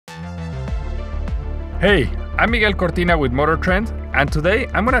Hey, I'm Miguel Cortina with MotorTrend, and today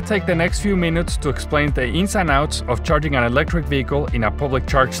I'm going to take the next few minutes to explain the ins and outs of charging an electric vehicle in a public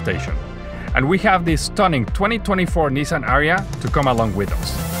charge station. And we have this stunning 2024 Nissan Ariya to come along with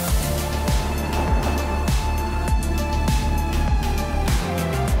us.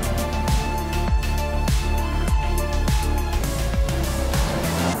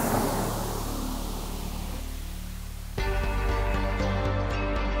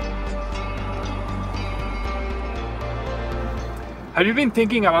 Have you been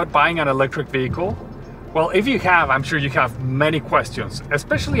thinking about buying an electric vehicle? Well, if you have, I'm sure you have many questions,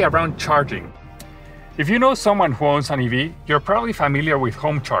 especially around charging. If you know someone who owns an EV, you're probably familiar with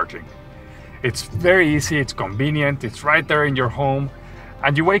home charging. It's very easy, it's convenient, it's right there in your home,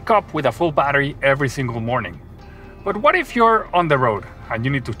 and you wake up with a full battery every single morning. But what if you're on the road and you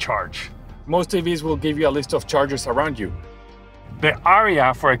need to charge? Most EVs will give you a list of chargers around you. The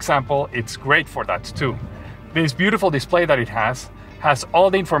Ariya, for example, it's great for that too. This beautiful display that it has all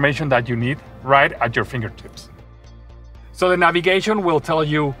the information that you need right at your fingertips. So the navigation will tell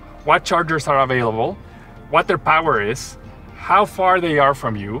you what chargers are available, what their power is, how far they are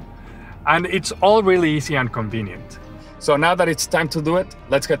from you, and it's all really easy and convenient. So now that it's time to do it,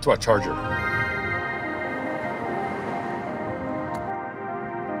 let's get to a charger.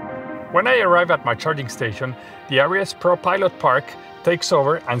 When I arrive at my charging station, the Ariya's ProPilot Park takes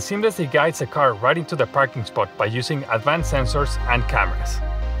over and seamlessly guides the car right into the parking spot by using advanced sensors and cameras.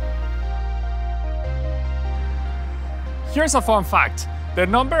 Here's a fun fact. The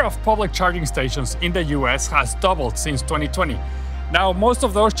number of public charging stations in the US has doubled since 2020. Now, most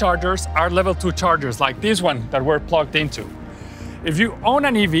of those chargers are level 2 chargers like this one that we're plugged into. If you own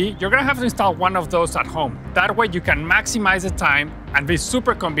an EV, you're gonna have to install one of those at home. That way you can maximize the time and be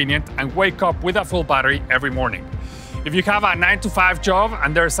super convenient and wake up with a full battery every morning. If you have a 9-to-5 job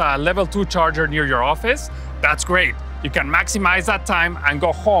and there's a level 2 charger near your office, that's great. You can maximize that time and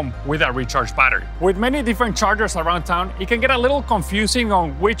go home with a recharged battery. With many different chargers around town, it can get a little confusing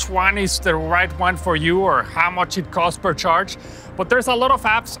on which one is the right one for you or how much it costs per charge. But there's a lot of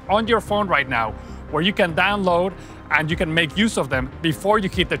apps on your phone right now where you can download and you can make use of them before you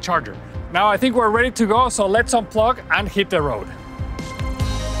hit the charger. Now I think we're ready to go, so let's unplug and hit the road.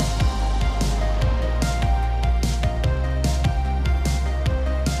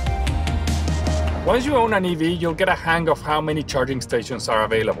 Once you own an EV, you'll get a hang of how many charging stations are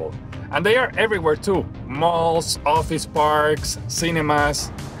available. And they are everywhere too. Malls, office parks,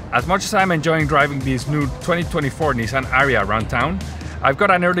 cinemas. As much as I'm enjoying driving this new 2024 Nissan Ariya around town, I've got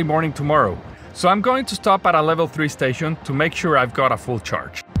an early morning tomorrow. So I'm going to stop at a level 3 station to make sure I've got a full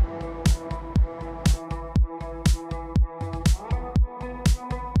charge.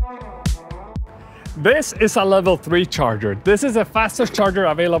 This is a level 3 charger. This is the fastest charger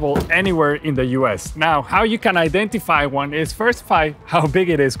available anywhere in the US. Now, how you can identify one is first by how big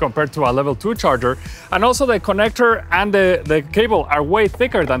it is compared to a level 2 charger. And also the connector and the cable are way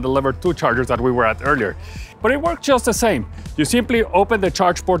thicker than the level 2 chargers that we were at earlier. But it works just the same. You simply open the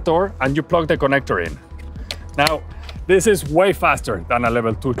charge port door and you plug the connector in. Now, this is way faster than a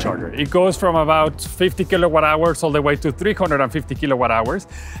level 2 charger. It goes from about 50 kilowatt hours all the way to 350 kilowatt hours.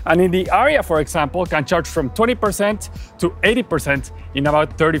 And in the Ariya, for example, can charge from 20% to 80% in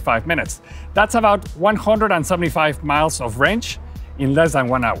about 35 minutes. That's about 175 miles of range in less than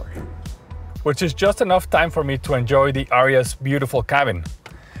 1 hour. Which is just enough time for me to enjoy the Ariya's beautiful cabin.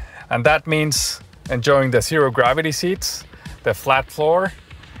 And that means enjoying the zero gravity seats, the flat floor,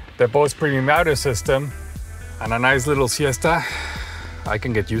 the Bose premium audio system, and a nice little siesta. I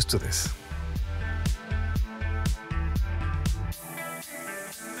can get used to this.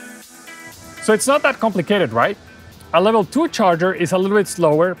 So it's not that complicated, right? A level 2 charger is a little bit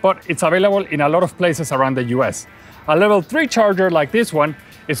slower, but it's available in a lot of places around the US. A level 3 charger like this one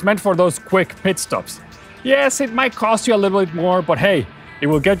is meant for those quick pit stops. Yes, it might cost you a little bit more, but hey, it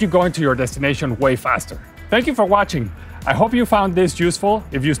will get you going to your destination way faster. Thank you for watching. I hope you found this useful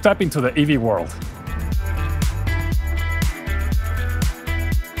if you step into the EV world.